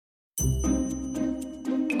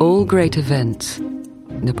All great events,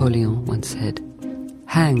 Napoleon once said,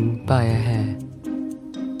 hang by a hair.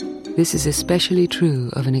 This is especially true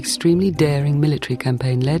of an extremely daring military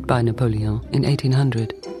campaign led by Napoleon in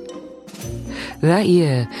 1800. That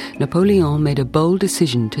year, Napoleon made a bold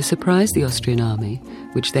decision to surprise the Austrian army,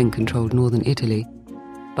 which then controlled northern Italy,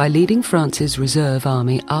 by leading France's reserve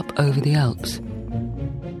army up over the Alps.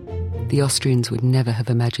 The Austrians would never have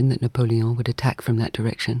imagined that Napoleon would attack from that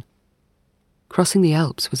direction. Crossing the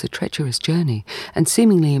Alps was a treacherous journey, and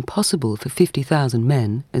seemingly impossible for 50,000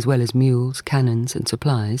 men, as well as mules, cannons, and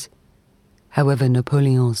supplies. However,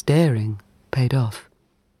 Napoleon's daring paid off.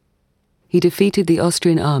 He defeated the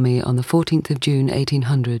Austrian army on the 14th of June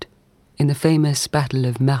 1800 in the famous Battle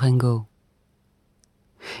of Marengo.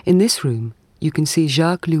 In this room, you can see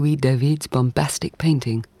Jacques-Louis David's bombastic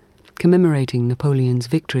painting commemorating Napoleon's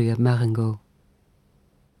victory of Marengo.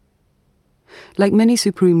 Like many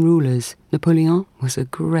supreme rulers, Napoleon was a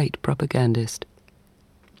great propagandist.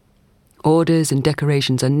 Orders and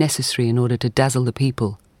decorations are necessary in order to dazzle the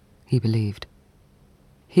people, he believed.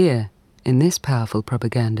 Here, in this powerful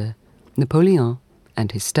propaganda, Napoleon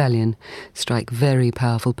and his stallion strike very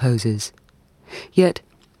powerful poses. Yet,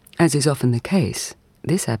 as is often the case,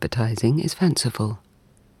 this advertising is fanciful.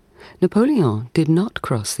 Napoleon did not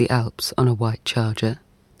cross the Alps on a white charger.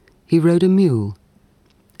 He rode a mule,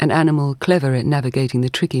 an animal clever at navigating the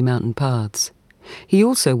tricky mountain paths. He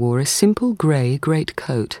also wore a simple grey great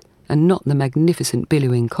coat, and not the magnificent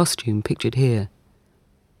billowing costume pictured here.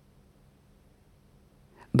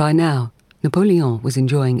 By now, Napoleon was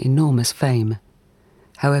enjoying enormous fame.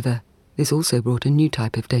 However, this also brought a new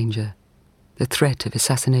type of danger, the threat of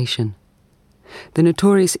assassination. The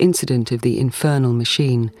notorious incident of the infernal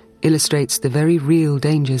machine illustrates the very real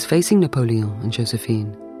dangers facing Napoleon and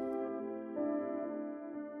Josephine.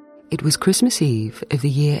 It was Christmas Eve of the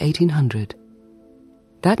year 1800.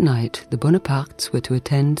 That night, the Bonapartes were to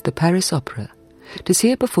attend the Paris Opera to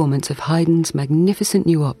see a performance of Haydn's magnificent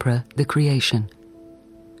new opera, The Creation.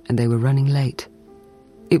 And they were running late.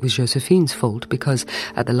 It was Josephine's fault because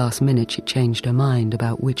at the last minute she changed her mind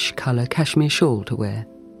about which colour cashmere shawl to wear.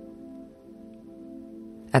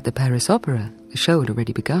 At the Paris Opera, the show had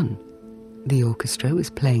already begun. The orchestra was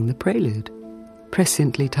playing the prelude,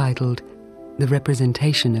 presciently titled The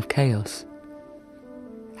Representation of Chaos.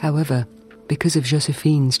 However, because of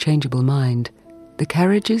Josephine's changeable mind, the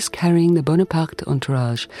carriages carrying the Bonaparte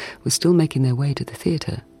entourage were still making their way to the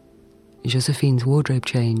theatre. Josephine's wardrobe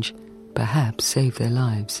change perhaps saved their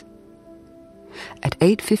lives. At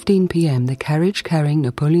 8:15 p.m, the carriage carrying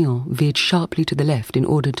Napoleon veered sharply to the left in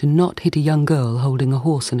order to not hit a young girl holding a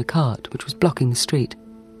horse and a cart which was blocking the street.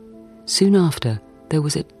 Soon after, there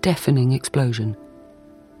was a deafening explosion.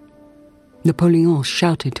 Napoleon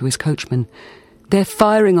shouted to his coachman, "They're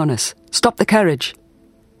firing on us! Stop the carriage!"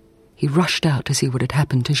 He rushed out to see what had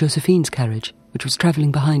happened to Josephine's carriage, which was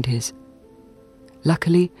travelling behind his.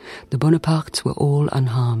 Luckily, the Bonapartes were all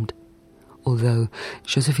unharmed, although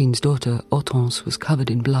Josephine's daughter, Hortense, was covered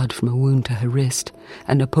in blood from a wound to her wrist,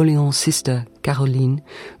 and Napoleon's sister, Caroline,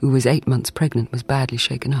 who was 8 months pregnant, was badly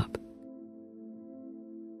shaken up.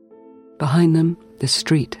 Behind them, the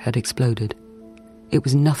street had exploded. It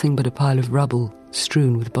was nothing but a pile of rubble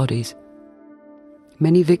strewn with bodies.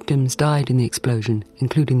 Many victims died in the explosion,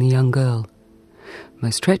 including the young girl.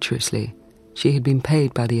 Most treacherously, she had been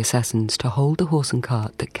paid by the assassins to hold the horse and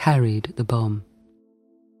cart that carried the bomb.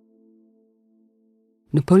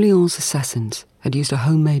 Napoleon's assassins had used a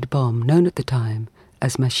homemade bomb known at the time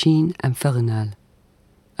as Machine Infernale,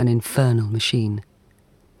 an infernal machine.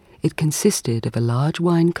 It consisted of a large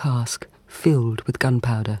wine cask filled with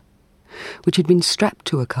gunpowder, which had been strapped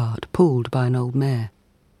to a cart pulled by an old mare.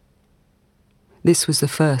 This was the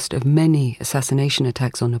first of many assassination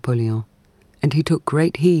attacks on Napoleon, and he took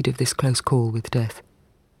great heed of this close call with death.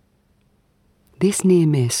 This near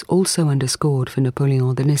miss also underscored for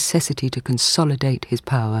Napoleon the necessity to consolidate his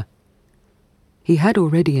power. He had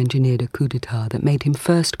already engineered a coup d'etat that made him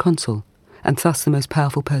first consul, and thus the most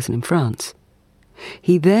powerful person in France.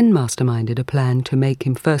 He then masterminded a plan to make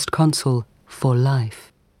him first consul for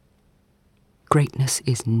life. "Greatness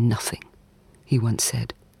is nothing," he once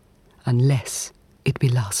said, "unless it be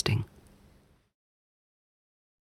lasting."